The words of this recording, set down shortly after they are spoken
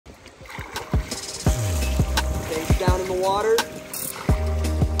water.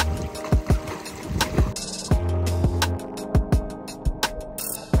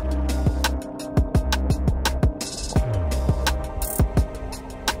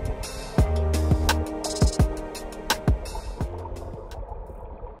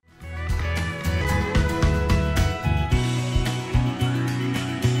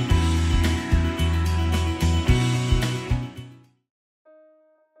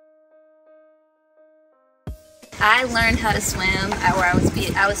 I learned how to swim,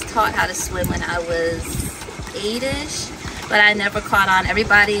 I was taught how to swim when I was 8-ish, but I never caught on.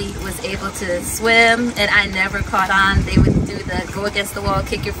 Everybody was able to swim and I never caught on. They would do the go against the wall,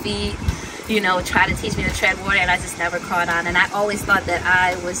 kick your feet, you know, try to teach me to tread water, and I just never caught on. And I always thought that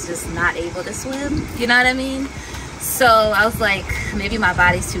I was just not able to swim, you know what I mean? So I was like, maybe my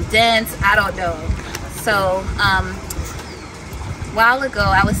body's too dense, I don't know. So a while ago,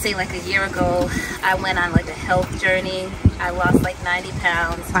 I would say like a year ago, I went on like a health journey. I lost like 90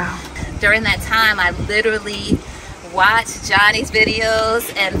 pounds. Wow. During that time, I literally watched Jonny's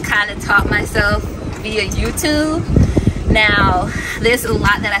videos and kind of taught myself via YouTube. Now, there's a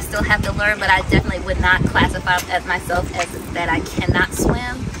lot that I still have to learn, but I definitely would not classify myself as that I cannot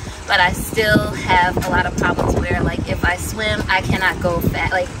swim. But I still have a lot of problems where, like, if I swim, I cannot go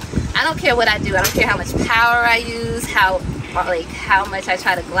fast. Like, I don't care what I do. I don't care how much power I use, how much I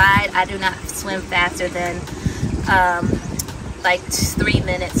try to glide. I do not swim faster than like 3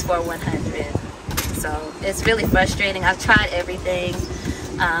 minutes for 100. So it's really frustrating. I've tried everything.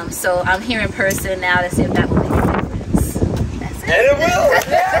 So I'm here in person now to see if that will make a difference. That's it. And it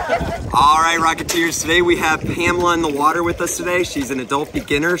will! Yeah. All right, Rocketeers, today we have Pamela in the water with us today. She's an adult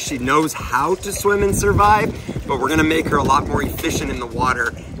beginner. She knows how to swim and survive, but we're gonna make her a lot more efficient in the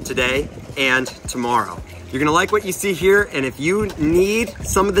water today and tomorrow. You're gonna like what you see here, and if you need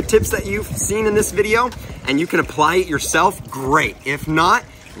some of the tips that you've seen in this video and you can apply it yourself, great. If not,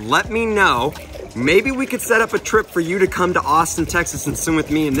 let me know. Maybe we could set up a trip for you to come to Austin, Texas and swim with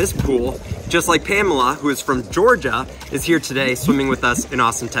me in this pool, just like Pamela, who is from Georgia, is here today swimming with us in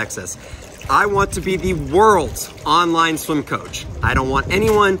Austin, Texas. I want to be the world's online swim coach. I don't want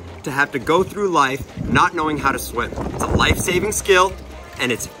anyone to have to go through life not knowing how to swim. It's a life-saving skill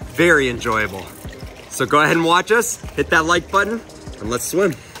and it's very enjoyable. So go ahead and watch us, hit that like button, and let's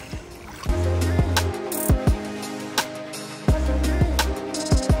swim.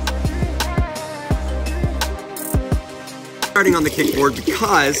 Starting on the kickboard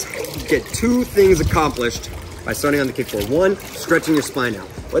because you get 2 things accomplished by starting on the kickboard. 1, stretching your spine out.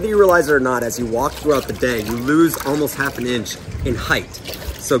 Whether you realize it or not, as you walk throughout the day, you lose almost half an inch in height.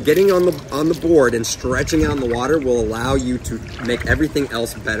 So getting on the board and stretching out in the water will allow you to make everything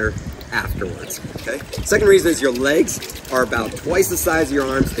else better afterwards, okay? Second reason is your legs are about twice the size of your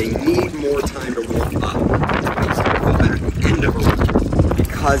arms. They need more time to warm up. So you start to feel better at the end of a run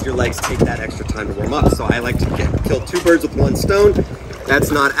because your legs take that extra time to warm up. So I like to kill 2 birds with 1 stone.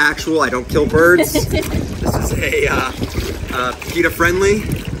 That's not actual, I don't kill birds. This is a PETA friendly.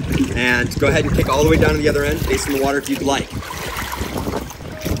 And go ahead and kick all the way down to the other end, facing the water if you'd like.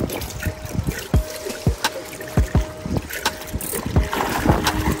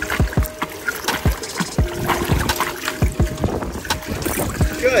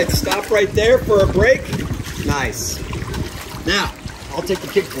 Good, stop right there for a break. Nice. Now, I'll take the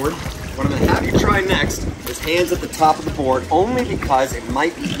kickboard. What I'm gonna have you try next is hands at the top of the board, only because it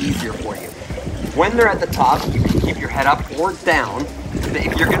might be easier for you. When they're at the top, you can keep your head up or down.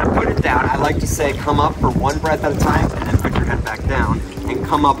 If you're gonna put it down, I like to say come up for 1 breath at a time and then put your head back down and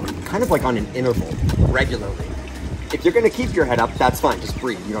come up kind of like on an interval regularly. If you're gonna keep your head up, that's fine, just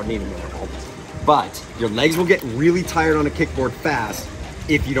breathe, you don't need an interval. But your legs will get really tired on a kickboard fast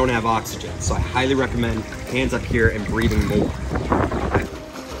if you don't have oxygen. So I highly recommend hands up here and breathing more. Okay.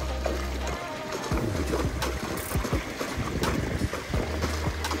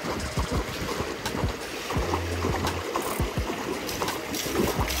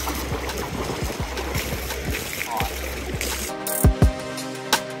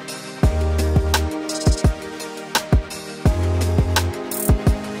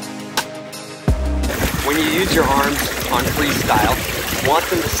 When you use your arms on freestyle, you want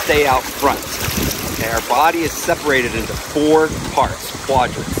them to stay out front. Okay, our body is separated into 4 parts,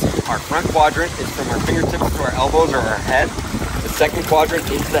 quadrants. Our front quadrant is from our fingertips to our elbows or our head. The second quadrant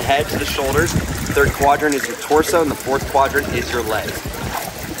is the head to the shoulders. The third quadrant is your torso, and the fourth quadrant is your legs.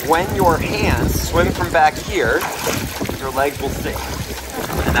 When your hands swim from back here, your legs will sink.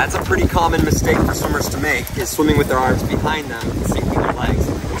 And that's a pretty common mistake for swimmers to make, is swimming with their arms behind them and sinking their legs.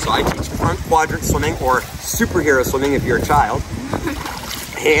 So I teach front quadrant swimming, or superhero swimming if you're a child.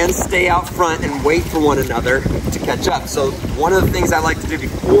 Hands stay out front and wait for one another to catch up. So one of the things I like to do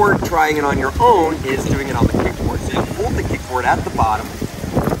before trying it on your own is doing it on the kickboard. So you hold the kickboard at the bottom,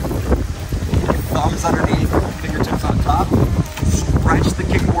 thumbs underneath, fingertips on top, stretch the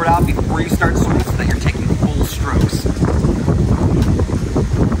kickboard out before you start swimming so that you're taking full strokes.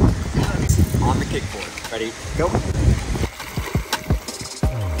 On the kickboard. Ready? Go.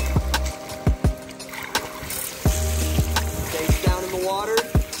 Face down in the water.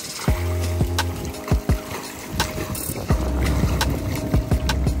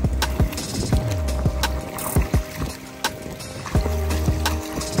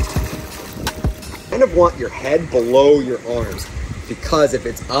 Kind of want your head below your arms, because if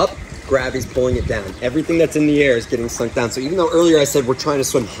it's up, gravity's pulling it down. Everything that's in the air is getting sunk down. So even though earlier I said we're trying to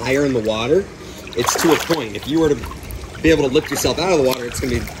swim higher in the water, it's to a point. If you were to be able to lift yourself out of the water, it's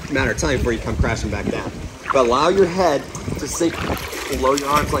going to be a matter of time before you come crashing back down. But allow your head to sink below your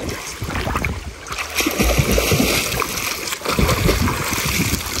arms like this.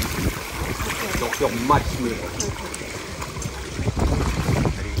 You'll feel much smoother.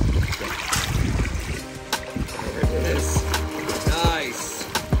 Nice.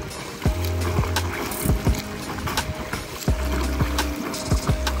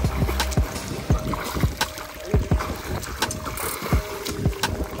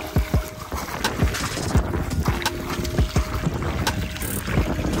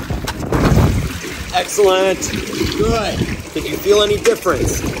 Excellent. Good. Did you feel any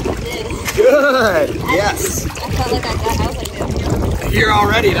difference? I did. Good. Yes. I felt like I was like, Here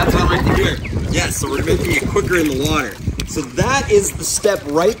already. That's what I like to hear. Yes, so we're making it quicker in the water. So that is the step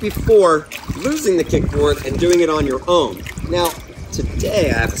right before losing the kickboard and doing it on your own. Now,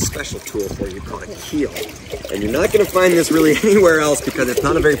 today I have a special tool for you called a keel. And you're not gonna find this really anywhere else because it's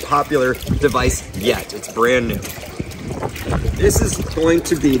not a very popular device yet. It's brand new. This is going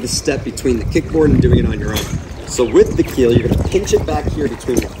to be the step between the kickboard and doing it on your own. So with the keel, you're gonna pinch it back here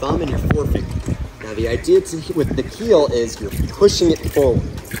between your thumb and your forefinger. Now the idea with the keel is you're pushing it forward.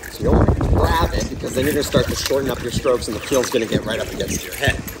 So you don't want to grab it because then you're going to start to shorten up your strokes and the keel's going to get right up against your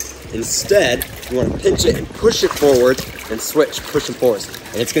head. Instead, you want to pinch it and push it forward and switch, push and forwards.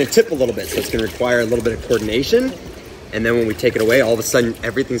 And it's going to tip a little bit, so it's going to require a little bit of coordination. And then when we take it away, all of a sudden,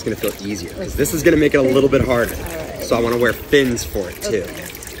 everything's going to feel easier. Because this is going to make it a little bit harder. So I want to wear fins for it too.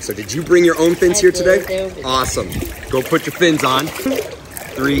 So did you bring your own fins here today? Awesome. Go put your fins on.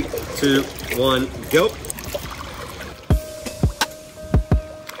 3, 2, 1, go.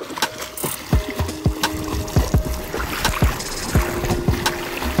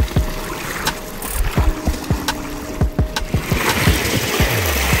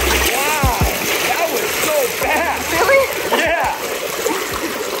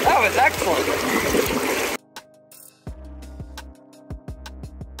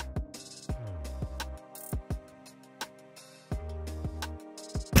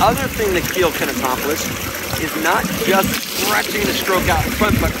 Other thing the keel can accomplish is not just stretching the stroke out in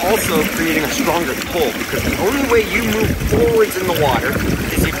front, but also creating a stronger pull, because the only way you move forwards in the water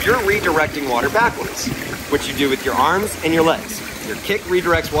is if you're redirecting water backwards, which you do with your arms and your legs. Your kick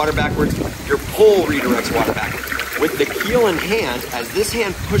redirects water backwards, your pull redirects water backwards. With the keel in hand, as this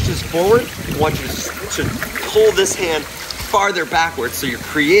hand pushes forward, I want you to pull this hand farther backwards so you're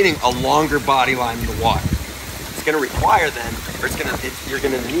creating a longer body line in the water. It's going to require then, or you're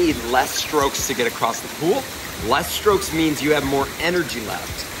going to need less strokes to get across the pool. Less strokes means you have more energy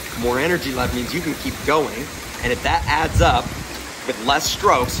left. More energy left means you can keep going. And if that adds up with less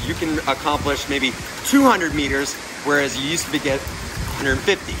strokes, you can accomplish maybe 200 meters, whereas you used to get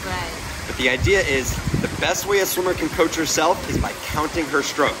 150. right. But the idea is the best way a swimmer can coach herself is by counting her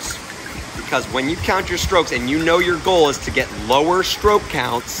strokes. Because when you count your strokes and you know your goal is to get lower stroke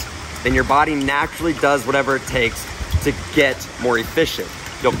counts, then your body naturally does whatever it takes to get more efficient.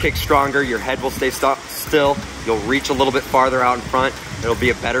 You'll kick stronger, your head will stay still, you'll reach a little bit farther out in front, it'll be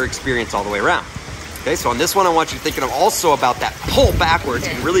a better experience all the way around. Okay, so on this one, I want you to think also about that pull backwards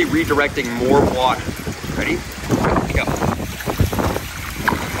and really redirecting more water. Ready? Go.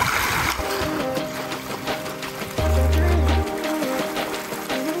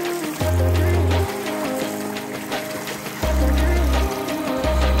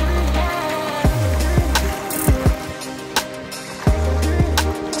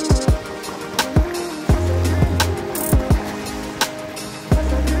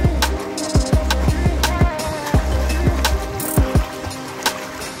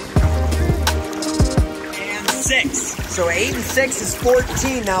 So 8 and 6 is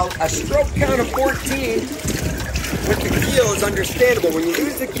 14. Now a stroke count of 14 with the keel is understandable. When you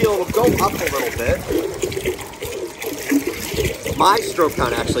use the keel, it'll go up a little bit. My stroke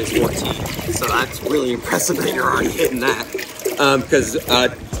count actually is 14, so that's really impressive that you're already hitting that. Because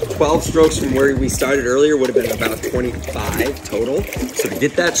 12 strokes from where we started earlier would have been about 25 total. So to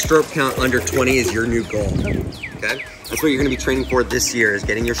get that stroke count under 20 is your new goal, okay? That's what you're gonna be training for this year, is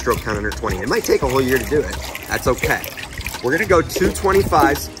getting your stroke count under 20. It might take a whole year to do it. That's okay. We're gonna go 2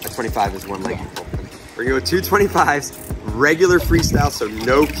 25s. 25 is one leg. We're gonna go 2 25s, regular freestyle, so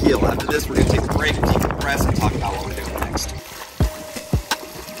no keel. After this, we're gonna take a break, deep breaths, and talk about what we're doing next.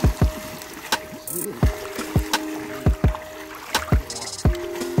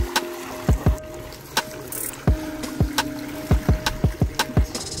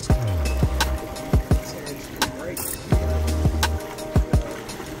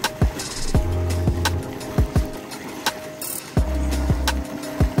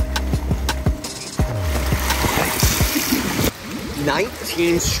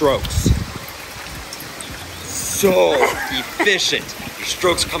 Strokes. So efficient. Your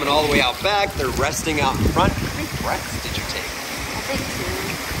strokes coming all the way out back. They're resting out in front. How many breaths did you take? I think 2.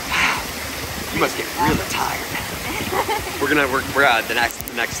 Wow. You must get really tired. we're the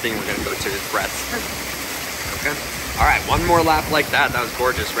next thing we're gonna go to is breaths. Okay. All right. One more lap like that. That was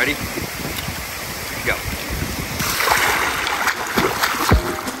gorgeous. Ready? Go.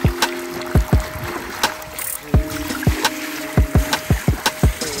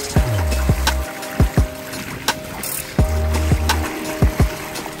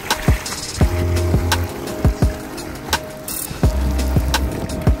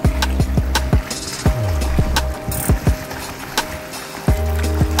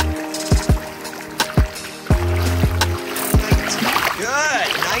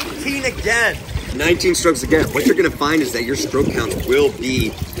 19 strokes again. What you're gonna find is that your stroke counts will be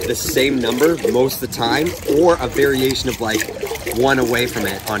the same number most of the time, or a variation of like one away from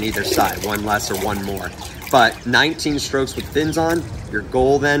it on either side, one less or one more. But 19 strokes with fins on, your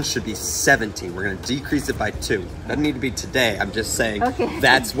goal then should be 17. We're gonna decrease it by 2. Doesn't need to be today, I'm just saying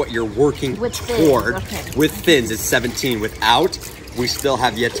that's what you're working toward. With fins, it's 17. Without, we still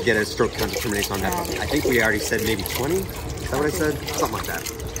have yet to get a stroke count determination on that. I think we already said maybe 20? Is that what I said? Something like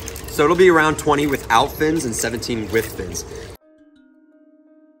that. So it'll be around 20 without fins and 17 with fins.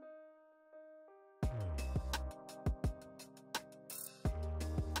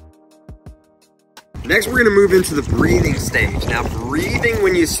 Next, we're gonna move into the breathing stage. Now, breathing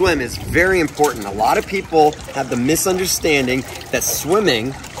when you swim is very important. A lot of people have the misunderstanding that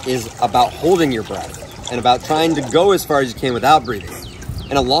swimming is about holding your breath and about trying to go as far as you can without breathing.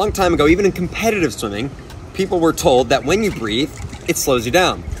 And a long time ago, even in competitive swimming, people were told that when you breathe, it slows you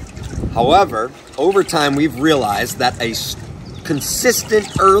down. However, over time, we've realized that a consistent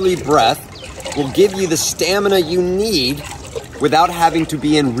early breath will give you the stamina you need without having to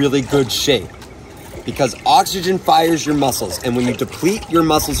be in really good shape. Because oxygen fires your muscles, and when you deplete your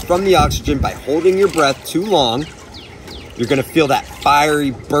muscles from the oxygen by holding your breath too long, you're gonna feel that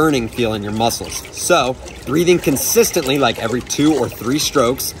fiery burning feel in your muscles. So, breathing consistently, like every 2 or 3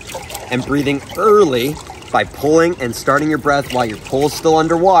 strokes, and breathing early by pulling and starting your breath while your pull is still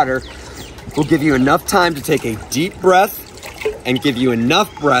underwater, will give you enough time to take a deep breath and give you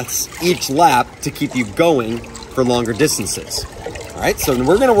enough breaths each lap to keep you going for longer distances. All right, so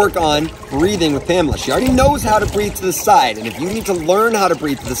we're gonna work on breathing with Pamela. She already knows how to breathe to the side, and if you need to learn how to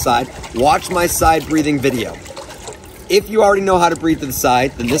breathe to the side, watch my side breathing video. If you already know how to breathe to the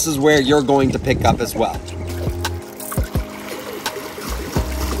side, then this is where you're going to pick up as well.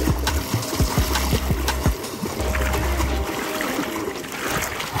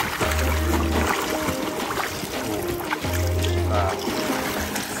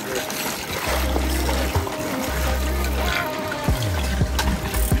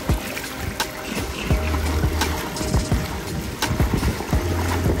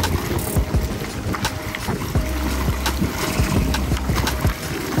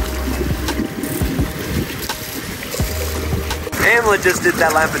 Pamela just did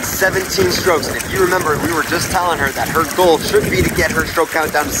that lap in 17 strokes, and if you remember, we were just telling her that her goal should be to get her stroke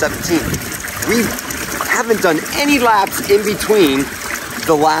count down to 17. We haven't done any laps in between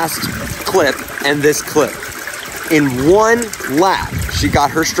the last clip and this clip. In one lap, she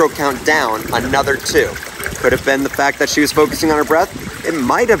got her stroke count down another 2. Could have been the fact that she was focusing on her breath. It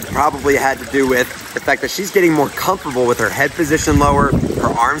might have probably had to do with the fact that she's getting more comfortable with her head position lower,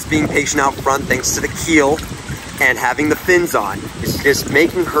 her arms being patient out front thanks to the keel, and having the fins on. It's just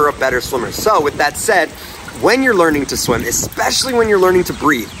making her a better swimmer. So with that said, when you're learning to swim, especially when you're learning to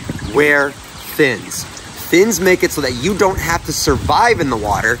breathe, wear fins. Fins make it so that you don't have to survive in the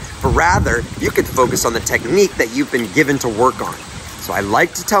water, but rather you can focus on the technique that you've been given to work on. So I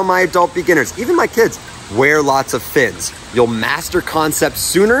like to tell my adult beginners, even my kids, wear lots of fins. you'll master concepts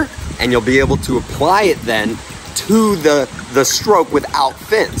sooner and you'll be able to apply it then to the stroke without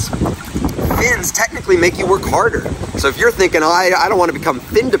fins. Fins technically make you work harder. So if you're thinking, I don't want to become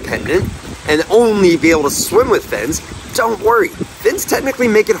fin dependent and only be able to swim with fins, don't worry. Fins technically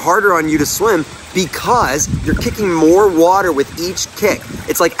make it harder on you to swim because you're kicking more water with each kick.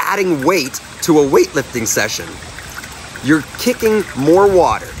 It's like adding weight to a weightlifting session. You're kicking more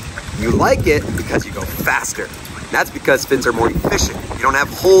water. You like it because you go faster. That's because fins are more efficient. You don't have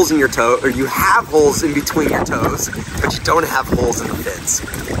holes in your toe, or you have holes in between your toes, but you don't have holes in the fins.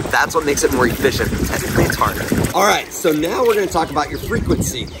 That's what makes it more efficient, but technically it's harder. All right, so now we're gonna talk about your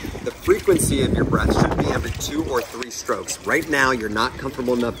frequency. The frequency of your breath should be every 2 or 3 strokes. Right now, you're not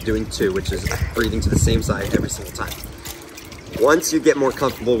comfortable enough doing 2, which is breathing to the same side every single time. Once you get more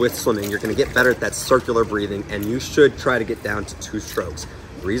comfortable with swimming, you're gonna get better at that circular breathing, and you should try to get down to 2 strokes.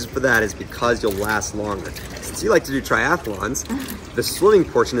 The reason for that is because you'll last longer. Since you like to do triathlons, the swimming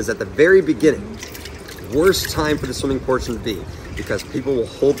portion is at the very beginning. Worst time for the swimming portion to be, because people will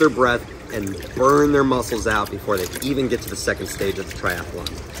hold their breath and burn their muscles out before they even get to the second stage of the triathlon.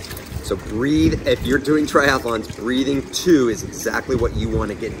 So breathe, if you're doing triathlons, breathing 2 is exactly what you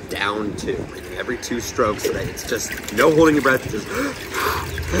want to get down to. Breathing every 2 strokes so that it's just no holding your breath, just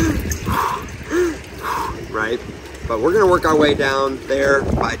right? But we're gonna work our way down there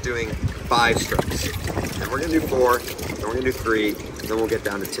by doing 5 strokes. Then we're gonna do 4, then we're gonna do 3, then we'll get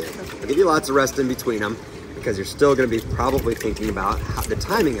down to 2. I'll give you lots of rest in between them because you're still gonna be probably thinking about the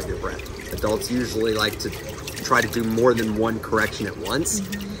timing of your breath. Adults usually like to try to do more than 1 correction at once,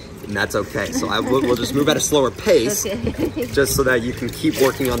 and that's okay. So we'll just move at a slower pace, okay, just so that you can keep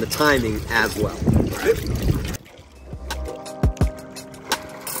working on the timing as well, all right?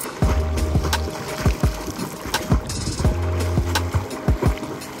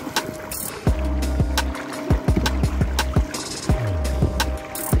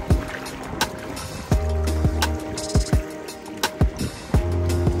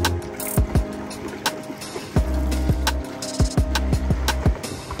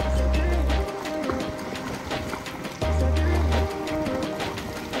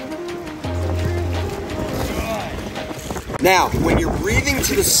 Now, when you're breathing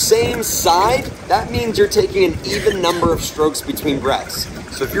to the same side, that means you're taking an even number of strokes between breaths.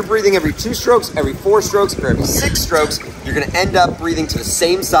 So if you're breathing every 2 strokes, every 4 strokes, or every 6 strokes, you're gonna end up breathing to the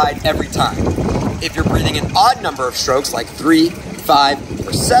same side every time. If you're breathing an odd number of strokes, like 3, 5,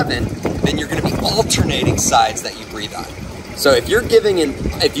 or 7, then you're gonna be alternating sides that you breathe on. So if you're given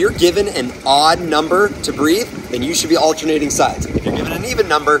an odd number to breathe, then you should be alternating sides. If you're given an even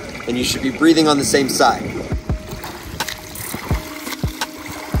number, then you should be breathing on the same side.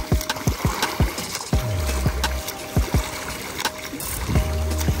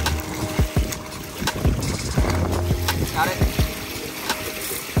 Got it?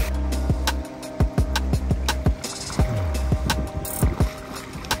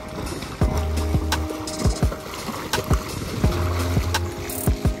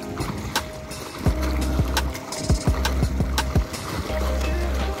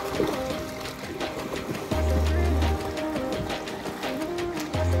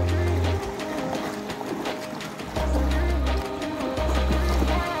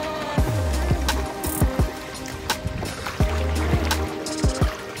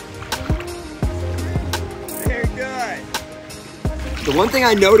 The one thing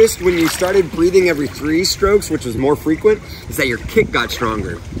I noticed when you started breathing every 3 strokes, which was more frequent, is that your kick got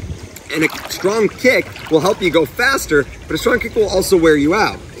stronger. And a strong kick will help you go faster, but a strong kick will also wear you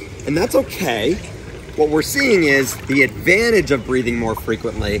out. And that's okay. What we're seeing is the advantage of breathing more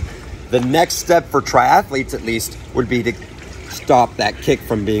frequently. The next step for triathletes, at least, would be to stop that kick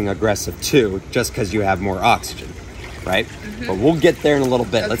from being aggressive too, just because you have more oxygen, right? But we'll get there in a little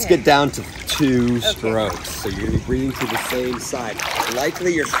bit. Okay. Let's get down to 2 strokes. So you're gonna be breathing to the same side.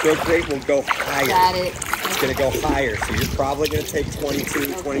 Likely your stroke rate will go higher. Got it. It's gonna go higher. So you're probably gonna take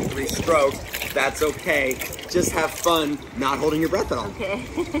 22, 23 strokes. That's okay. Just have fun not holding your breath at all.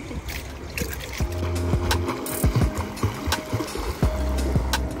 Okay.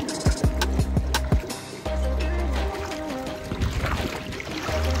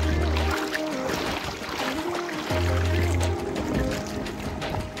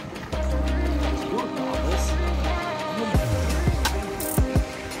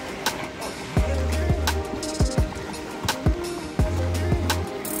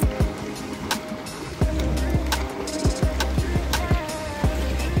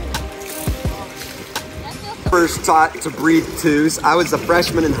 First taught to breathe 2s. I was a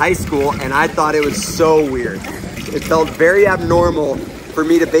freshman in high school and I thought it was so weird. It felt very abnormal for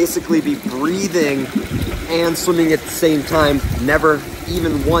me to basically be breathing and swimming at the same time, never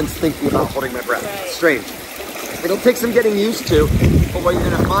even once thinking about holding my breath. Right. Strange. It'll take some getting used to, but what you're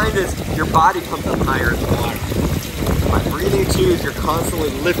gonna find is your body comes up higher in the water. By breathing tubes, you're constantly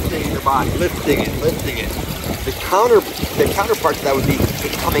lifting your body, lifting it. The counterpart to that would be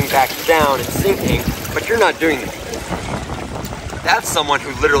it coming back down and sinking, but you're not doing that. That's someone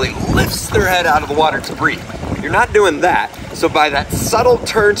who literally lifts their head out of the water to breathe. You're not doing that. So by that subtle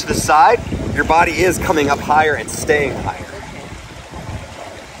turn to the side, your body is coming up higher and staying higher.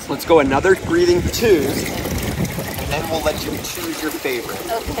 So let's go another breathing twos, and then we'll let you choose your favorite.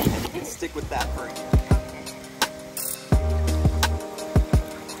 Okay. Stick with that for you.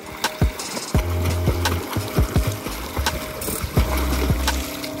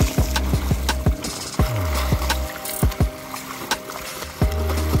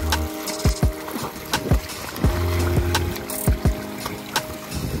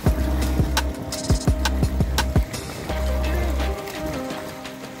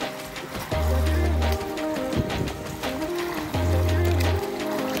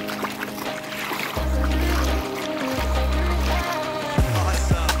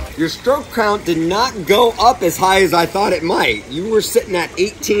 Your stroke count did not go up as high as I thought it might. You were sitting at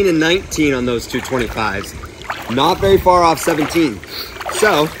 18 and 19 on those 225s. Not very far off 17.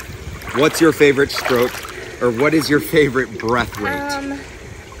 So, what's your favorite stroke, or what is your favorite breath rate?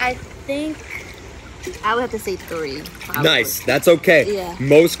 I think I would have to say 3. Probably. Nice, that's okay. Yeah.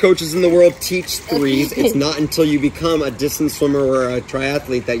 Most coaches in the world teach 3s. It's not until you become a distance swimmer or a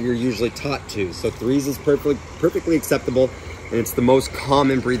triathlete that you're usually taught to. So 3s is perfectly acceptable. And it's the most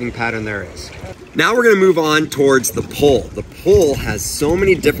common breathing pattern there is. Now we're gonna move on towards the pull. The pull has so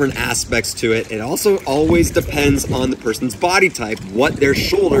many different aspects to it. It also always depends on the person's body type, what their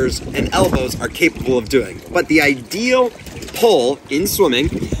shoulders and elbows are capable of doing. But the ideal pull in swimming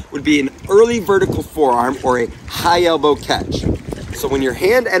would be an early vertical forearm or a high elbow catch. So when your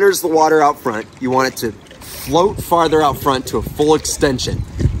hand enters the water out front, you want it to float farther out front to a full extension.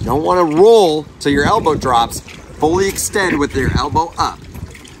 You don't wanna roll till your elbow drops. Fully extend with your elbow up.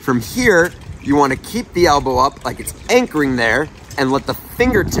 From here, you want to keep the elbow up like it's anchoring there and let the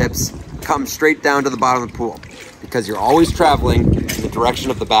fingertips come straight down to the bottom of the pool because you're always traveling in the direction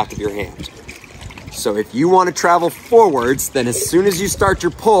of the back of your hand. So if you want to travel forwards, then as soon as you start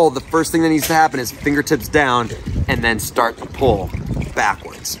your pull, the first thing that needs to happen is fingertips down and then start the pull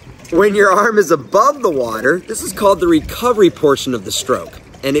backwards. When your arm is above the water, this is called the recovery portion of the stroke,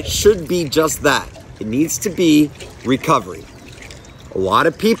 and it should be just that. It needs to be recovery. A lot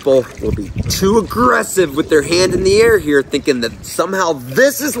of people will be too aggressive with their hand in the air here, thinking that somehow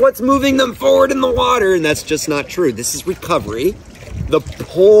this is what's moving them forward in the water, and that's just not true. This is recovery. The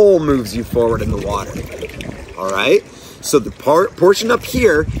pull moves you forward in the water. All right? So the portion up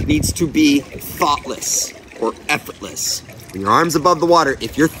here needs to be thoughtless or effortless. When your arm's above the water,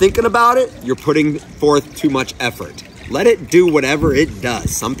 if you're thinking about it, you're putting forth too much effort. Let it do whatever it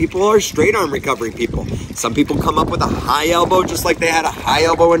does. Some people are straight arm recovery people. Some people come up with a high elbow just like they had a high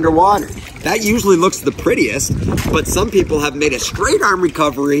elbow underwater. That usually looks the prettiest, but some people have made a straight arm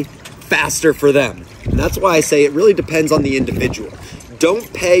recovery faster for them. And that's why I say it really depends on the individual.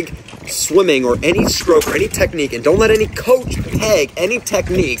 Don't peg swimming or any stroke or any technique, and don't let any coach peg any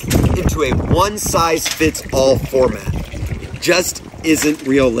technique into a one-size-fits-all format. It just isn't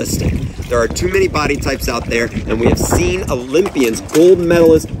realistic. There are too many body types out there, and we have seen Olympians, gold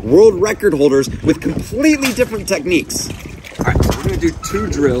medalists, world record holders with completely different techniques. All right, so we're gonna do 2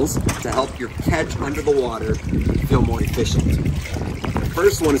 drills to help your catch under the water feel more efficient. The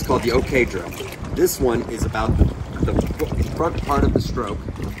first one is called the OK drill. This one is about the front part of the stroke,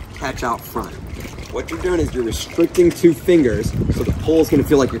 catch out front. What you're doing is you're restricting 2 fingers, so the pull is gonna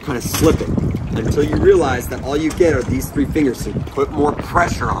feel like you're kind of slipping until you realize that all you get are these 3 fingers, so you put more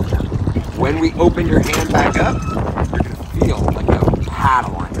pressure on them. When we open your hand back up, you're gonna feel like a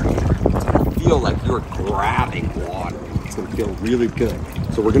paddle on your hand. It's gonna feel like you're grabbing water. It's gonna feel really good.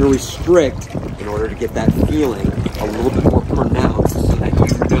 So we're gonna restrict in order to get that feeling a little bit more pronounced so that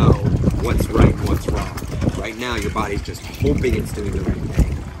you know what's right and what's wrong. Right now, your body's just hoping it's doing the right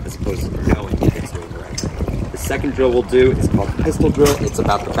thing as opposed to knowing if it's doing the right thing. The second drill we'll do is called the pistol drill. It's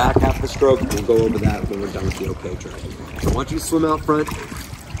about the back half of the stroke. We'll go over that when we're done with the OK drill. So I want you to swim out front,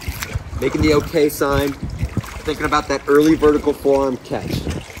 making the OK sign, thinking about that early vertical forearm catch.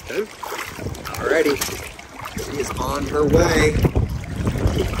 Okay? Alrighty, she is on her way.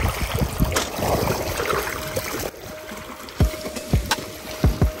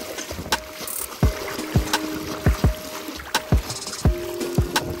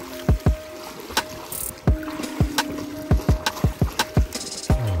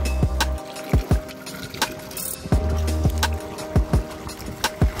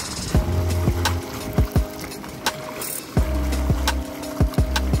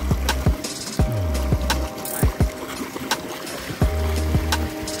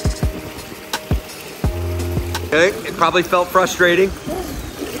 probably felt frustrating.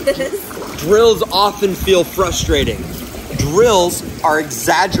 Drills often feel frustrating. Drills are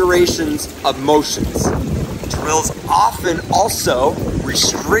exaggerations of motions. Drills often also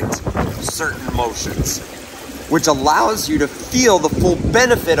restrict certain motions, which allows you to feel the full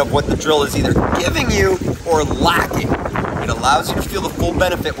benefit of what the drill is either giving you or lacking. It allows you to feel the full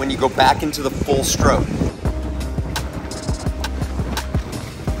benefit when you go back into the full stroke.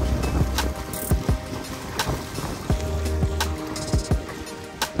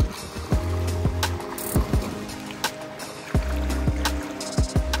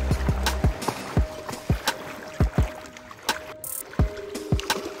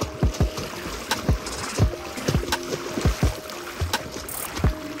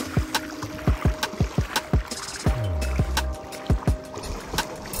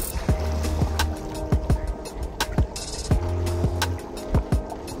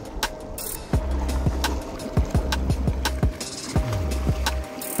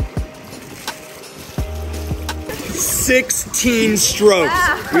 "16 strokes.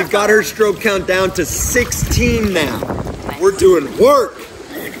 Wow. We've got her stroke count down to 16 now. Nice. We're doing work.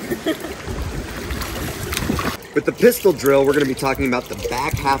 With the pistol drill, we're going to be talking about the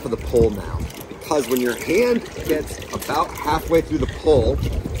back half of the pole now. Because when your hand gets about halfway through the pole,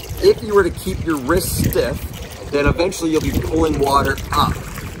 if you were to keep your wrist stiff, then eventually you'll be pulling water up,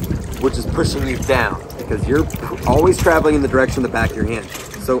 which is pushing you down because you're always traveling in the direction of the back of your hand.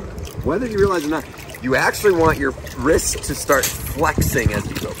 So whether you realize or not, you actually want your wrist to start flexing as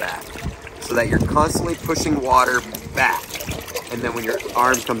you go back so that you're constantly pushing water back. And then when your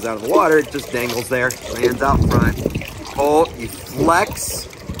arm comes out of the water, it just dangles there, lands out front, pull, you flex,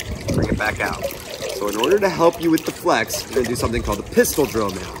 bring it back out. So in order to help you with the flex, we're gonna do something called the pistol drill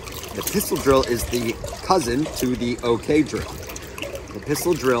now. The pistol drill is the cousin to the OK drill. The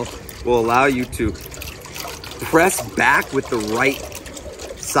pistol drill will allow you to press back with the right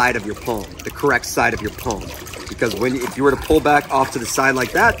side of your palm, the correct side of your palm. Because if you were to pull back off to the side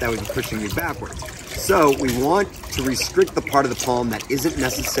like that, that would be pushing you backwards. So we want to restrict the part of the palm that isn't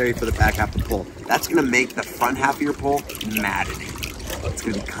necessary for the back half of the pull. That's gonna make the front half of your pull maddening. It's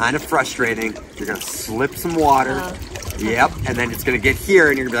gonna be kind of frustrating. You're gonna slip some water. Yep, and then it's gonna get here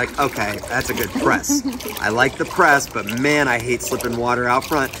and you're gonna be like, okay, that's a good press. I like the press, but man, I hate slipping water out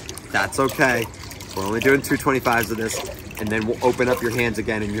front. That's okay. We're only doing 225s of this, and then we'll open up your hands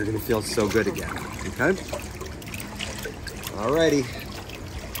again and you're gonna feel so good again, okay? Alrighty,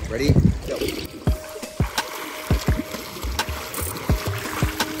 ready, go.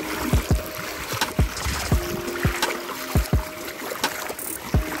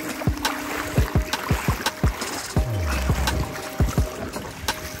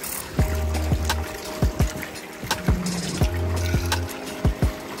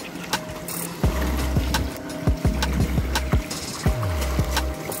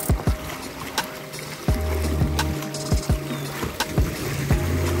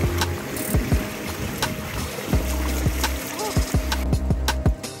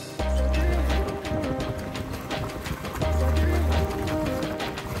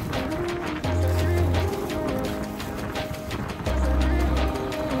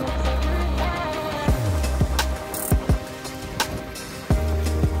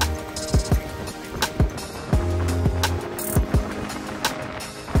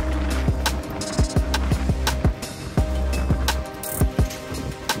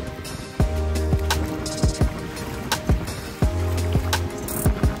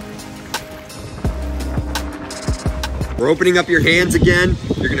 We're opening up your hands again.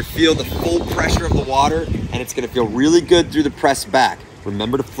 You're gonna feel the full pressure of the water and it's gonna feel really good through the press back.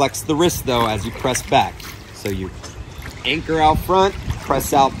 Remember to flex the wrist though as you press back. So you anchor out front,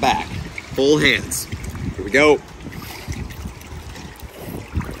 press out back. Full hands. Here we go.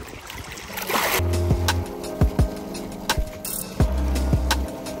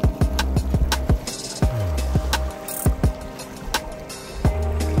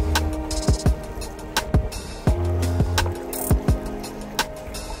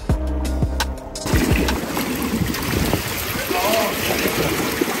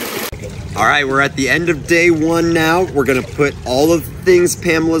 All right, we're at the end of day one now. We're gonna put all of the things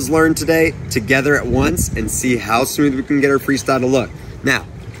Pamela's learned today together at once and see how smooth we can get her freestyle to look. Now,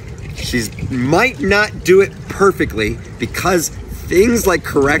 she might not do it perfectly because things like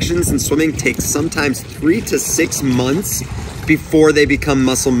corrections in swimming take sometimes 3 to 6 months before they become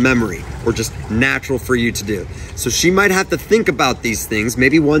muscle memory or just natural for you to do. So she might have to think about these things,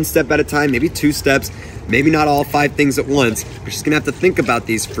 maybe 1 step at a time, maybe 2 steps, maybe not all 5 things at once, but she's gonna have to think about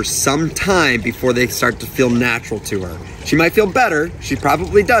these for some time before they start to feel natural to her. She might feel better, she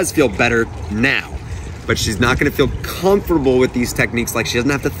probably does feel better now, but she's not gonna feel comfortable with these techniques, like she doesn't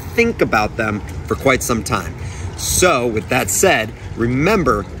have to think about them for quite some time. So with that said,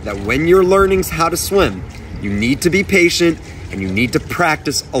 remember that when you're learning how to swim, you need to be patient and you need to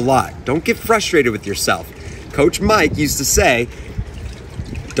practice a lot. Don't get frustrated with yourself. Coach Mike used to say,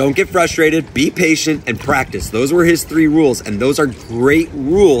 don't get frustrated, be patient, and practice. Those were his 3 rules, and those are great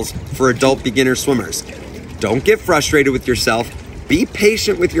rules for adult beginner swimmers. Don't get frustrated with yourself, be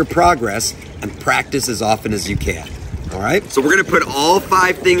patient with your progress, and practice as often as you can, all right? So we're gonna put all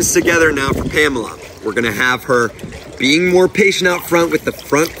 5 things together now for Pamela. We're gonna have her being more patient out front with the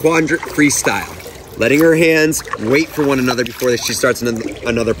front quadrant freestyle, letting her hands wait for one another before she starts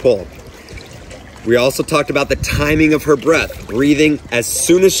another pull. We also talked about the timing of her breath, breathing as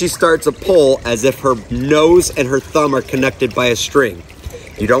soon as she starts a pull as if her nose and her thumb are connected by a string.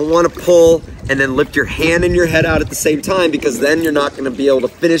 You don't want to pull and then lift your hand and your head out at the same time, because then you're not going to be able to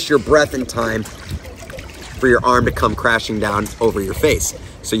finish your breath in time for your arm to come crashing down over your face.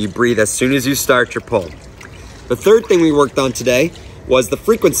 So you breathe as soon as you start your pull. The third thing we worked on today was the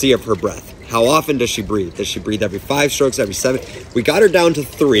frequency of her breath. How often does she breathe? Does she breathe every 5 strokes, every 7? We got her down to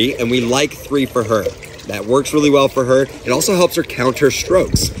 3, and we like 3 for her. That works really well for her. It also helps her count her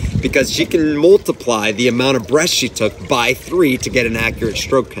strokes, because she can multiply the amount of breath she took by 3 to get an accurate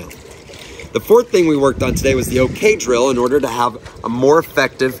stroke count. The fourth thing we worked on today was the OK drill in order to have a more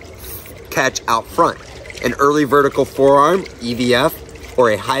effective catch out front. An early vertical forearm, EVF,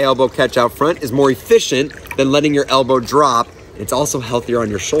 or a high elbow catch out front is more efficient than letting your elbow drop. It's also healthier on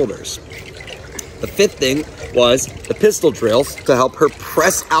your shoulders. The fifth thing was the pistol drills to help her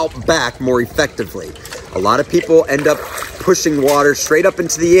press out back more effectively. A lot of people end up pushing water straight up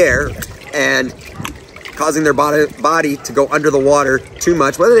into the air and causing their body to go under the water too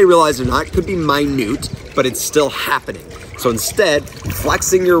much. Whether they realize it or not, it could be minute, but it's still happening. So instead,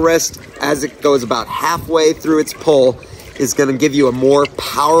 flexing your wrist as it goes about halfway through its pull is gonna give you a more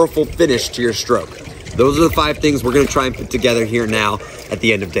powerful finish to your stroke. Those are the 5 things we're gonna try and put together here now at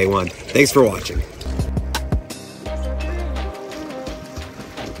the end of day 1. Thanks for watching.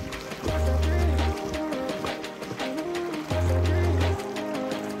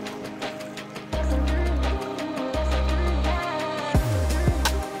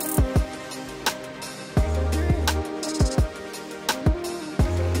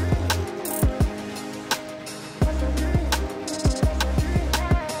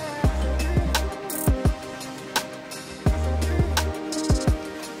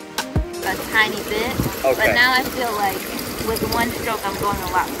 A tiny bit, Okay. but now I feel like with 1 stroke I'm going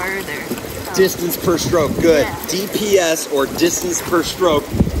a lot further. So. Distance per stroke, good. Yeah. DPS, or distance per stroke,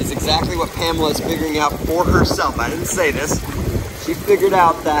 is exactly what Pamela is figuring out for herself. I didn't say this. She figured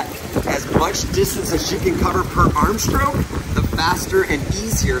out that as much distance as she can cover per arm stroke, the faster and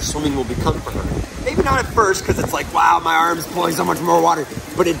easier swimming will become for her. Maybe not at first, because it's like, wow, my arm's pulling so much more water,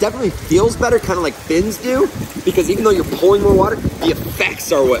 but it definitely feels better, kind of like fins do, because even though you're pulling more water, the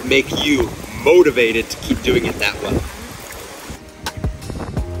effects are what make you motivated to keep doing it that well.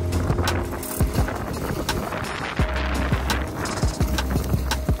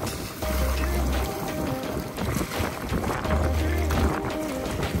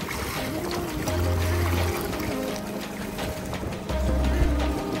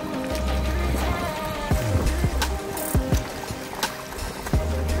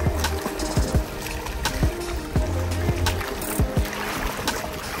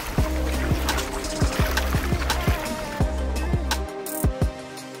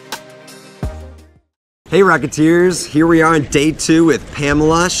 Hey Rocketeers, here we are on day 2 with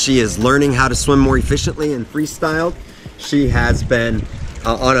Pamela. She is learning how to swim more efficiently in freestyle. She has been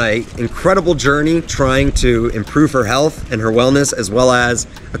on an incredible journey trying to improve her health and her wellness, as well as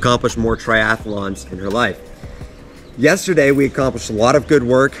accomplish more triathlons in her life. Yesterday we accomplished a lot of good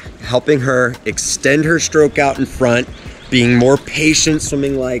work helping her extend her stroke out in front, being more patient,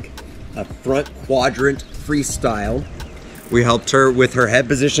 swimming like a front quadrant freestyle. We helped her with her head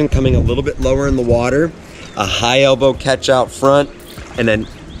position coming a little bit lower in the water, a high elbow catch out front, and then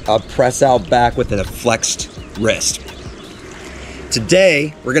a press out back with a flexed wrist.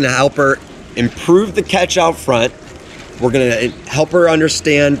 Today, we're gonna help her improve the catch out front. We're gonna help her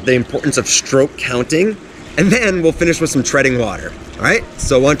understand the importance of stroke counting, and then we'll finish with some treading water. All right,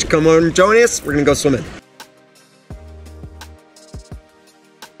 so why don't you come on and join us? We're gonna go swimming.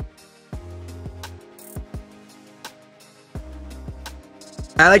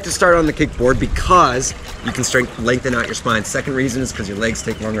 I like to start on the kickboard because you can lengthen out your spine. Second reason is because your legs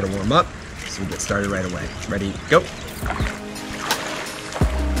take longer to warm up. So we get started right away. Ready, go.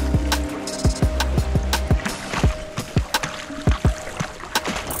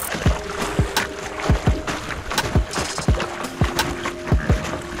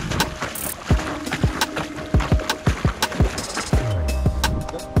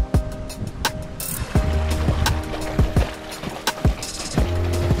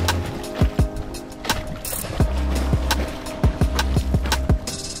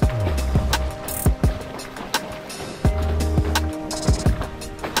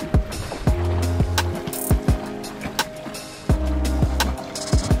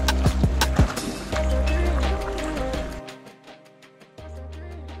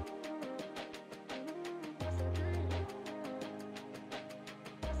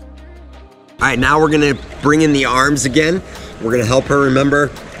 All right, now we're gonna bring in the arms again. We're gonna help her remember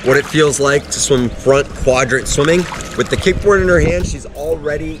what it feels like to swim front quadrant swimming. With the kickboard in her hand, she's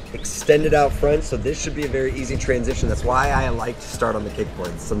already extended out front, so this should be a very easy transition. That's why I like to start on the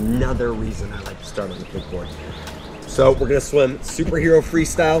kickboard. It's another reason I like to start on the kickboard. So we're gonna swim superhero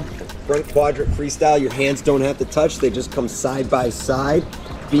freestyle, front quadrant freestyle. Your hands don't have to touch, they just come side by side.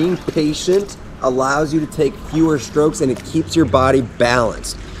 Being patient allows you to take fewer strokes and it keeps your body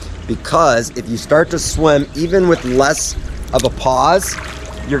balanced. Because if you start to swim, even with less of a pause,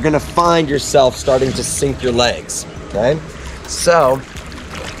 you're gonna find yourself starting to sink your legs, okay? So,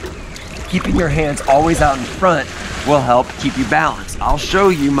 keeping your hands always out in front will help keep you balanced. I'll show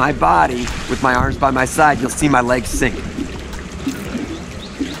you my body with my arms by my side. You'll see my legs sink.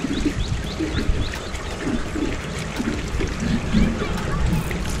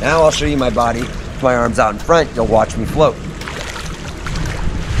 Now I'll show you my body with my arms out in front. You'll watch me float.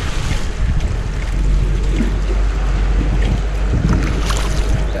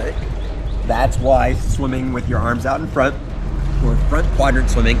 That's why swimming with your arms out in front, or front quadrant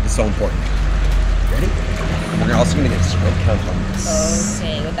swimming, is so important. Ready? And we're also gonna get a stroke count on this.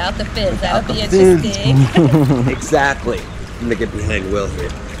 Okay, without the fins, that would be interesting. Exactly. I'm gonna get behind Will here.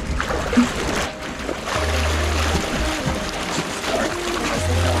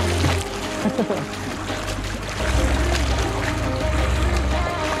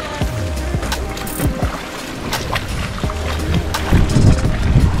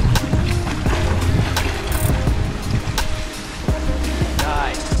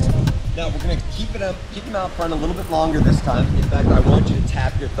 Now we're going to keep them out front a little bit longer this time. In fact, I want you to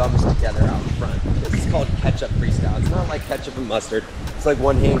tap your thumbs together out in front. This is called catch-up freestyle. It's not like ketchup and mustard. It's like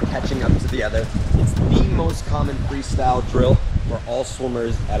one hand catching up to the other. It's the most common freestyle drill for all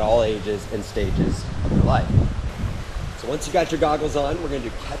swimmers at all ages and stages of their life. So once you got your goggles on, we're going to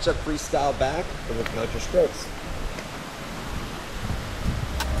do catch-up freestyle back, and we'll count your strokes.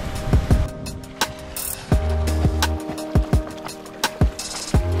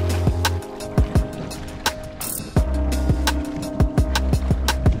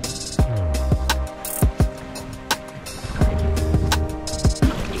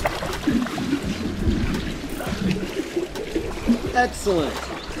 Excellent.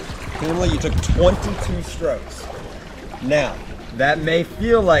 Pamela, you took 22 strokes. Now, that may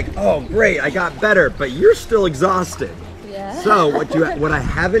feel like, oh great, I got better, but you're still exhausted. Yeah. So what I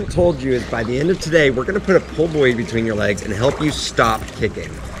haven't told you is by the end of today, we're gonna put a pull buoy between your legs and help you stop kicking.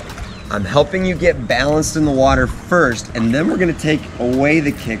 I'm helping you get balanced in the water first, and then we're gonna take away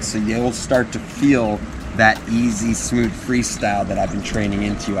the kick so you'll start to feel that easy, smooth freestyle that I've been training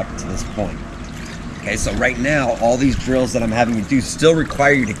into you up to this point. Okay, so right now, all these drills that I'm having you do still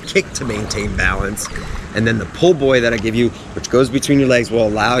require you to kick to maintain balance. And then the pull buoy that I give you, which goes between your legs, will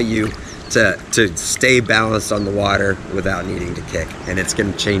allow you to stay balanced on the water without needing to kick. And it's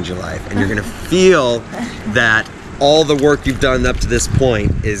gonna change your life. And you're gonna feel that all the work you've done up to this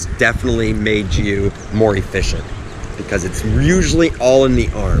point is definitely made you more efficient, because it's usually all in the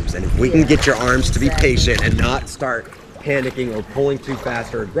arms. And if we can get your arms to be patient and not start panicking or pulling too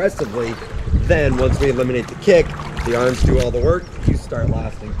fast or aggressively, then once we eliminate the kick, the arms do all the work, you start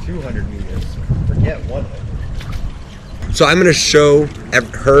lasting 200 meters. Forget 100. So I'm gonna show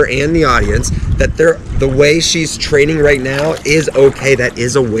her and the audience that the way she's training right now is okay. That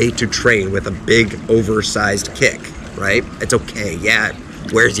is a way to train with a big oversized kick, right? It's okay, yeah,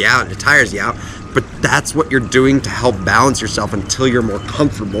 it wears you out and it tires you out, but that's what you're doing to help balance yourself until you're more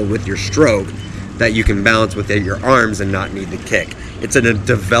comfortable with your stroke, that you can balance with your arms and not need the kick. It's a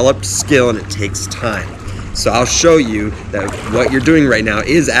developed skill and it takes time. So I'll show you that what you're doing right now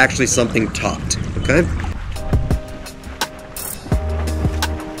is actually something taught, okay?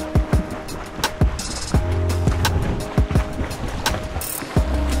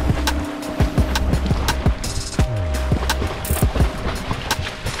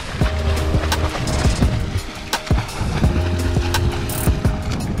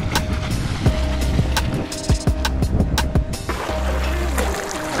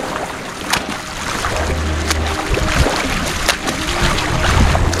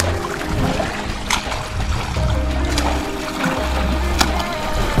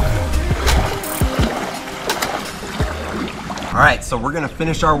 All right, so we're gonna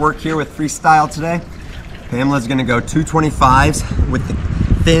finish our work here with freestyle today. Pamela's gonna go 225s with the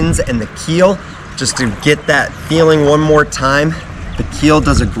fins and the keel, just to get that feeling one more time. The keel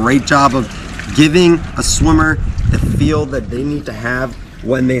does a great job of giving a swimmer the feel that they need to have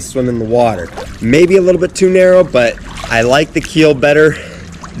when they swim in the water. Maybe a little bit too narrow, but I like the keel better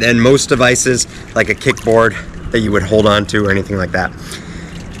than most devices, like a kickboard that you would hold on to or anything like that.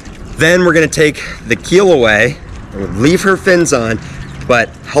 Then we're gonna take the keel away, and leave her fins on, but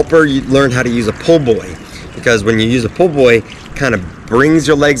help her learn how to use a pull buoy. Because when you use a pull buoy, it kind of brings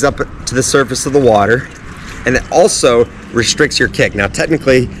your legs up to the surface of the water, and it also restricts your kick. Now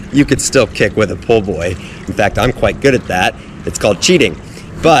technically, you could still kick with a pull buoy. In fact, I'm quite good at that. It's called cheating.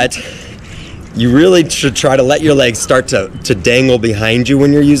 But you really should try to let your legs start to dangle behind you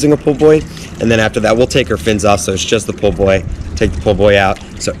when you're using a pull buoy. And then after that, we'll take her fins off, so it's just the pull buoy. Take the pull buoy out.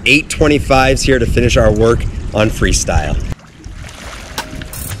 So 825s here to finish our work on freestyle.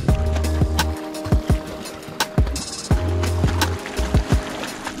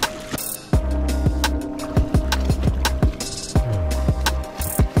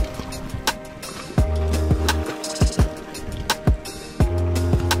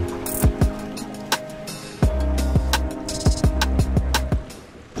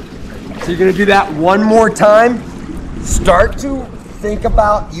 So you're gonna do that one more time. Start to think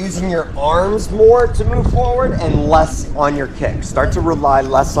about using your arms more to move forward and less on your kick. Start to rely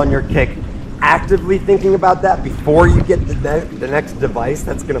less on your kick. Actively thinking about that before you get the next device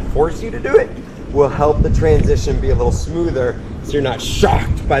that's gonna force you to do it will help the transition be a little smoother so you're not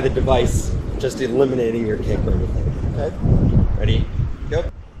shocked by the device just eliminating your kick or anything. Okay? Ready? Go.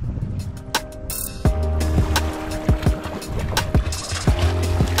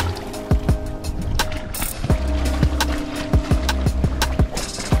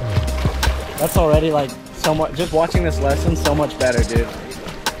 That's already like so much, just watching this lesson so much better, dude.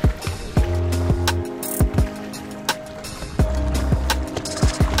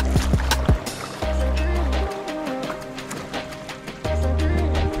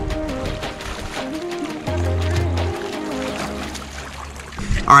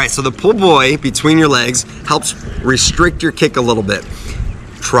 All right, so the pull buoy between your legs helps restrict your kick a little bit.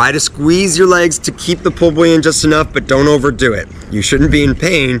 Try to squeeze your legs to keep the pull buoy in just enough, but don't overdo it. You shouldn't be in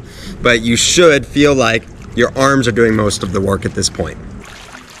pain, but you should feel like your arms are doing most of the work at this point.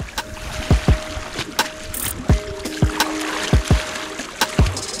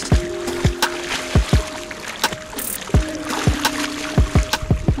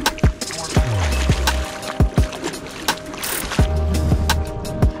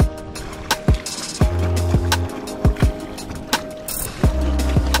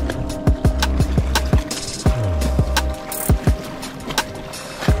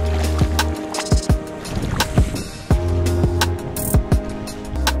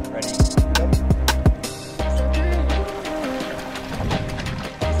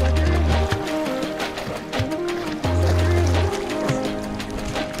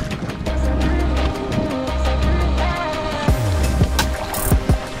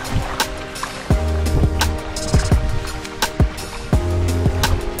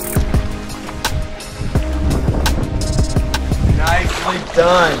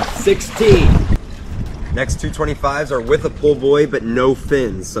 Done. 16. Next 225s are with a pull buoy but no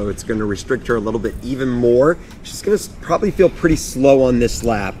fins, so it's going to restrict her a little bit even more. She's going to probably feel pretty slow on this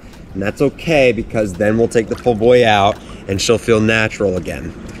lap, and that's okay because then we'll take the pull buoy out and she'll feel natural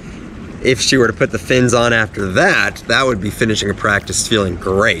again. If she were to put the fins on after that, that would be finishing a practice feeling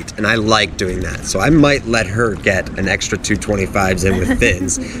great, and I like doing that. So I might let her get an extra 225s in with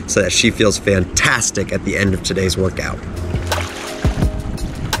fins so that she feels fantastic at the end of today's workout.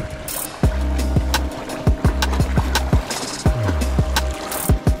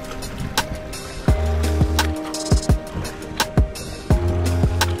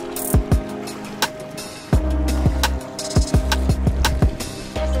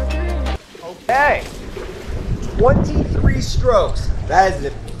 Okay, 23 strokes. That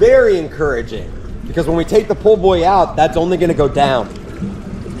is very encouraging because when we take the pull buoy out, that's only going to go down.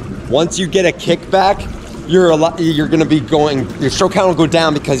 Once you get a kickback, you're going to be going, your stroke count will go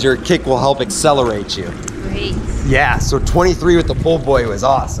down because your kick will help accelerate you. Great. Yeah, so 23 with the pull buoy was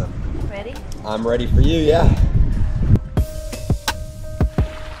awesome. Ready? I'm ready for you, yeah.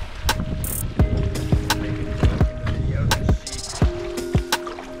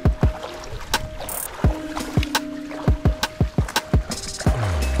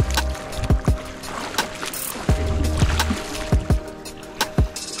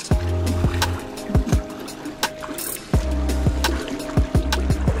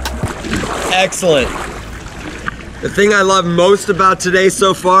 Excellent. The thing I love most about today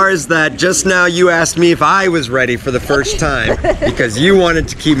so far is that just now you asked me if I was ready for the first time because you wanted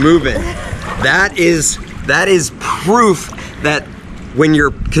to keep moving. That is proof that when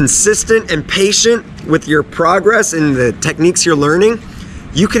you're consistent and patient with your progress and the techniques you're learning,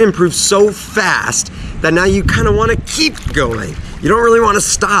 you can improve so fast that now you kind of want to keep going. You don't really want to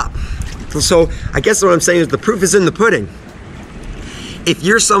stop. So I guess what I'm saying is the proof is in the pudding. If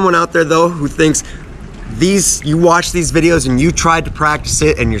you're someone out there though who thinks you watch these videos and you tried to practice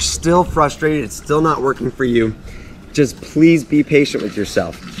it and you're still frustrated, it's still not working for you, just please be patient with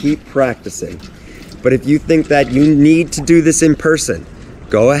yourself. Keep practicing. But if you think that you need to do this in person,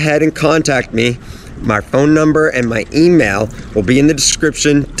 go ahead and contact me. My phone number and my email will be in the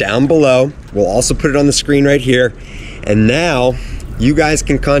description down below. We'll also put it on the screen right here. And now you guys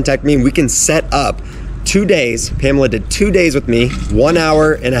can contact me and we can set up 2 days. Pamela did 2 days with me, 1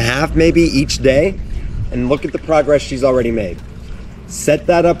 hour and a half maybe each day. And look at the progress she's already made. Set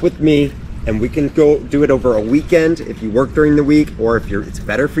that up with me and we can go do it over a weekend if you work during the week, or if it's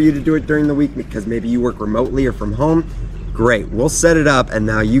better for you to do it during the week because maybe you work remotely or from home. Great, we'll set it up and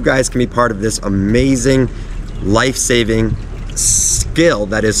now you guys can be part of this amazing, life-saving skill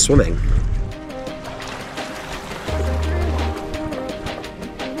that is swimming.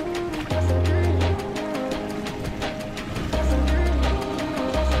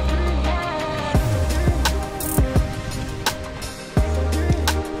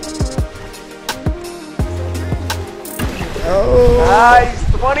 Oh,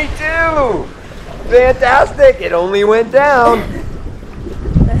 nice, 22! Fantastic, it only went down.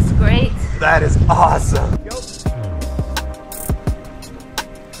 That's great. That is awesome.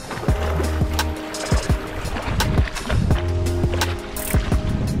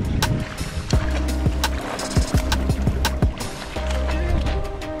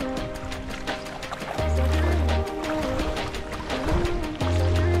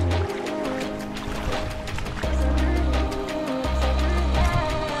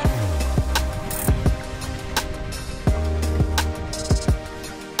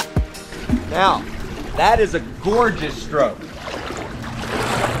 Now, that is a gorgeous stroke.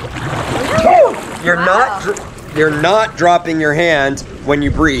 You're not dropping your hand when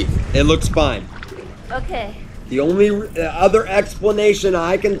you breathe. It looks fine. Okay. The only other explanation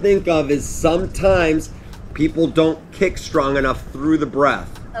I can think of is sometimes people don't kick strong enough through the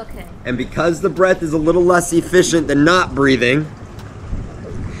breath. Okay. And because the breath is a little less efficient than not breathing,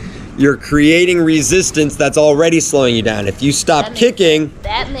 you're creating resistance that's already slowing you down. If you stop kicking,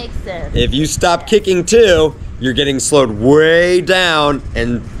 that makes sense. If you stop kicking too, you're getting slowed way down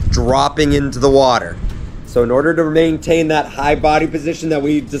and dropping into the water. So in order to maintain that high body position that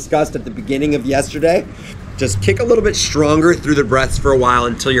we discussed at the beginning of yesterday, just kick a little bit stronger through the breaths for a while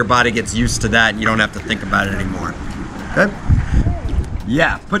until your body gets used to that and you don't have to think about it anymore. Okay?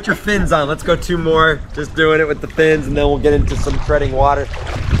 Yeah, put your fins on. Let's go 2 more. Just doing it with the fins and then we'll get into some treading water.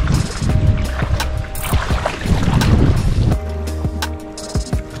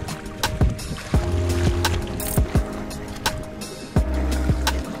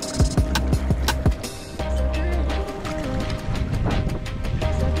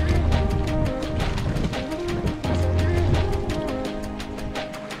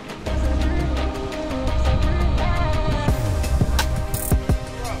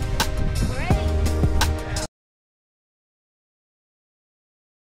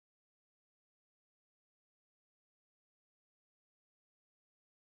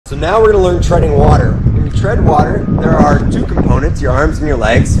 So now we're going to learn treading water. When you tread water, there are 2 components, your arms and your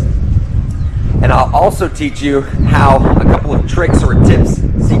legs. And I'll also teach you how a couple of tricks or tips,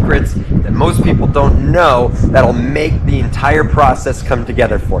 secrets that most people don't know that'll make the entire process come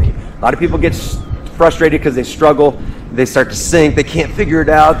together for you. A lot of people get frustrated because they struggle, they start to sink, they can't figure it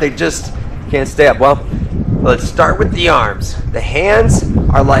out, they just can't stay up. Well, let's start with the arms. The hands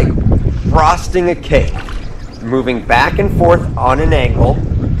are like frosting a cake, moving back and forth on an angle,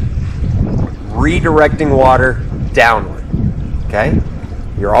 redirecting water downward, okay?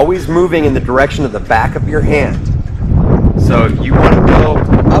 You're always moving in the direction of the back of your hand. So if you want to go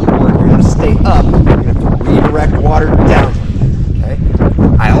upward, you want to stay up, you're going to have to redirect water downward, okay?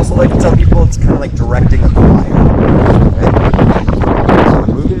 I also like to tell people it's kind of like directing a choir, okay? So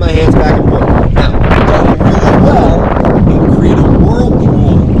I'm moving my hands back and forth. Now, if you've done really well, you create a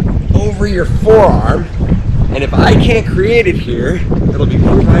whirlpool over your forearm, and if I can't create it here, it'll be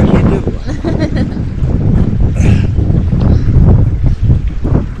proof I can't do it.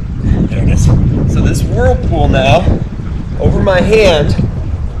 There it is. So this whirlpool now, over my hand,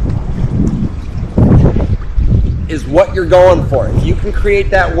 is what you're going for. If you can create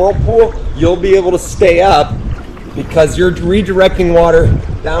that whirlpool, you'll be able to stay up because you're redirecting water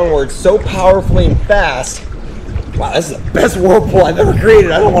downward so powerfully and fast. Wow, this is the best whirlpool I've ever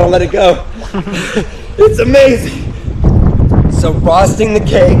created. I don't want to let it go. It's amazing. So frosting the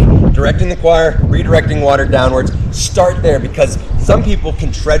cake, directing the choir, redirecting water downwards. Start there because some people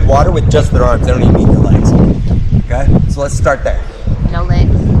can tread water with just their arms. They don't even need their legs. Okay? So let's start there. No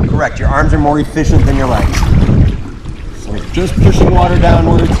legs. Correct. Your arms are more efficient than your legs. So let me Just pushing water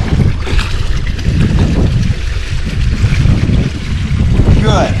downwards.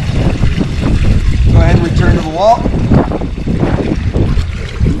 Good. Go ahead and return to the wall.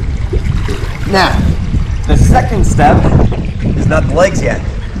 Now, the second step is not the legs yet.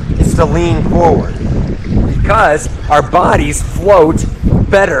 It's to lean forward. Because our bodies float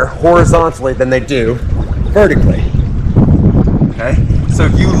better horizontally than they do vertically. Okay? So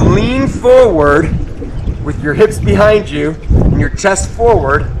if you lean forward with your hips behind you and your chest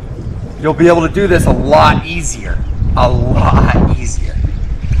forward, you'll be able to do this a lot easier. A lot easier.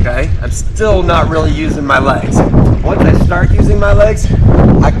 Okay? I'm still not really using my legs. Once I start using my legs,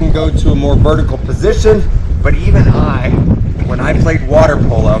 I can go to a more vertical position, but even when I played water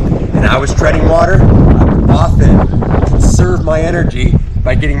polo and I was treading water, I would often conserve my energy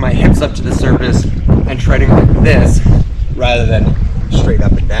by getting my hips up to the surface and treading like this rather than straight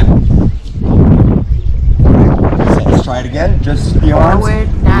up and down. So let's try it again. Just the arms,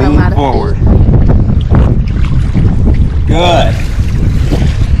 lean forward. Good.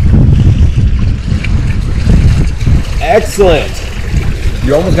 Excellent.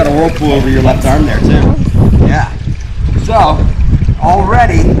 You almost got a whirlpool over your left arm there too. Yeah. So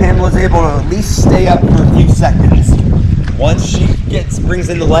already Pamela's able to at least stay up for a few seconds. Once she brings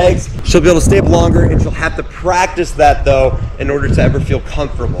in the legs, she'll be able to stay up longer, and she'll have to practice that though in order to ever feel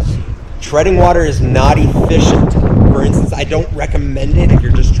comfortable. Treading water is not efficient. For instance, I don't recommend it if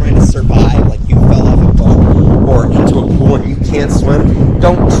you're just trying to survive, like you fell off a boat or into a pool and you can't swim.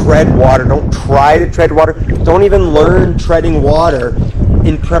 Don't tread water. Don't try to tread water. Don't even learn treading water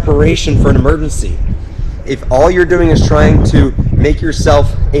in preparation for an emergency. If all you're doing is trying to make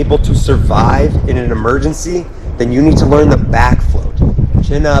yourself able to survive in an emergency, then you need to learn the back float.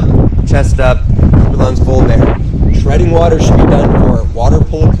 Chin up, chest up, keep your lungs full there. Treading water should be done for water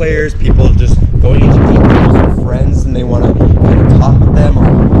polo players, people just going into deep pools with friends and they want to kind of talk with them or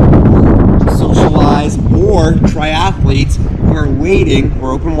socialize, or triathletes who are waiting,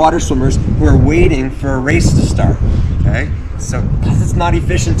 or open water swimmers who are waiting for a race to start. Okay? So because it's not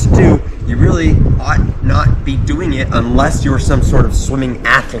efficient to do, you really ought not be doing it unless you're some sort of swimming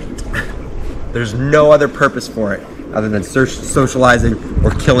athlete. There's no other purpose for it other than socializing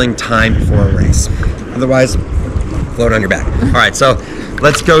or killing time before a race. Otherwise, float on your back. All right, so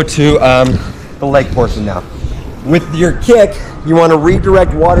let's go to the leg portion now. With your kick, you want to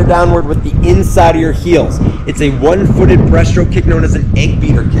redirect water downward with the inside of your heels. It's a one-footed breaststroke kick known as an egg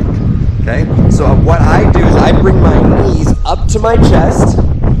beater kick. Okay, so what I do is I bring my knees up to my chest,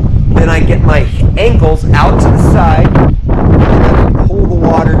 then I get my ankles out to the side, and then I pull the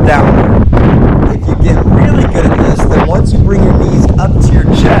water downward. If you get really good at this, then once you bring your knees up to your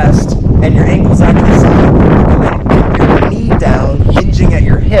chest and your ankles out to the side, and then dip your knee down, hinging at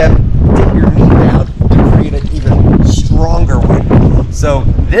your hip, dip your knee down to create an even stronger width. So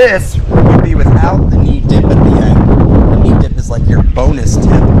this would be without the knee dip at the end. The knee dip is like your bonus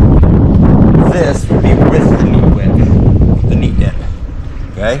tip. This would be with the knee width, the knee dip.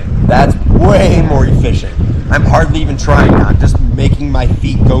 Okay? That's way more efficient. I'm hardly even trying now. I'm just making my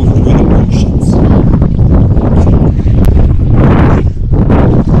feet go through the motions.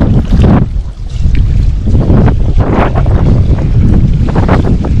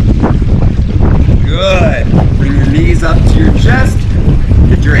 Good. Bring your knees up to your chest.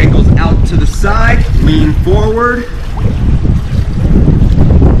 Get your ankles out to the side. Lean forward.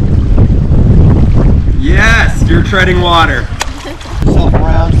 Yes, you're treading water. Yourself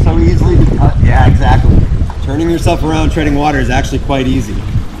around so easily. Yeah, exactly. Turning yourself around treading water is actually quite easy.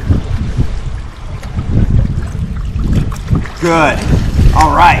 Good.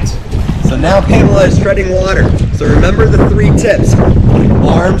 All right. So now Pamela is treading water. So remember the 3 tips.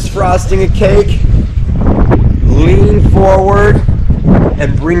 Arms frosting a cake, lean forward,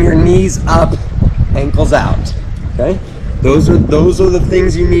 and bring your knees up, ankles out. Okay? Those are the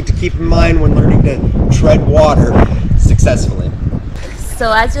things you need to keep in mind when learning to tread water successfully. So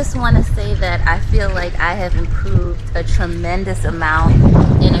I just want to say that I feel like I have improved a tremendous amount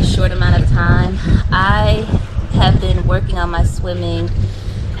in a short amount of time. I have been working on my swimming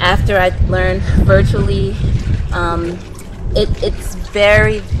after I learned virtually. It's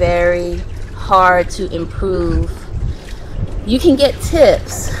very, very hard to improve. You can get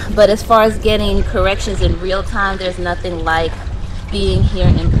tips, but as far as getting corrections in real time, there's nothing like being here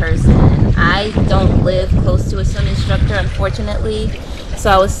in person. I don't live close to a swim instructor, unfortunately,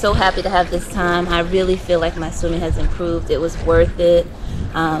 so I was so happy to have this time. I really feel like my swimming has improved. It was worth it.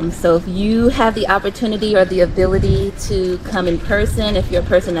 So if you have the opportunity or the ability to come in person, if you're a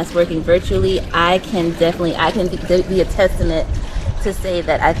person that's working virtually, I can be a testament to say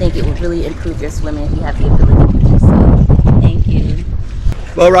that I think it would really improve your swimming if you have the ability to do so.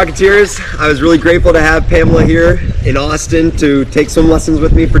 Well, Rocketeers, I was really grateful to have Pamela here in Austin to take swim lessons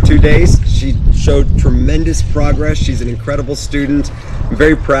with me for 2 days. She showed tremendous progress. She's an incredible student. I'm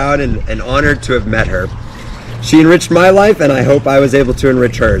very proud and honored to have met her. She enriched my life, and I hope I was able to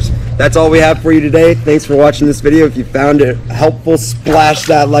enrich hers. That's all we have for you today. Thanks for watching this video. If you found it helpful, splash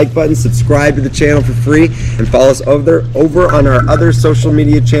that like button, subscribe to the channel for free, and follow us over on our other social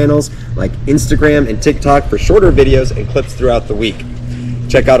media channels like Instagram and TikTok for shorter videos and clips throughout the week.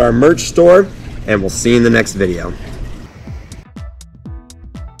 Check out our merch store, and we'll see you in the next video.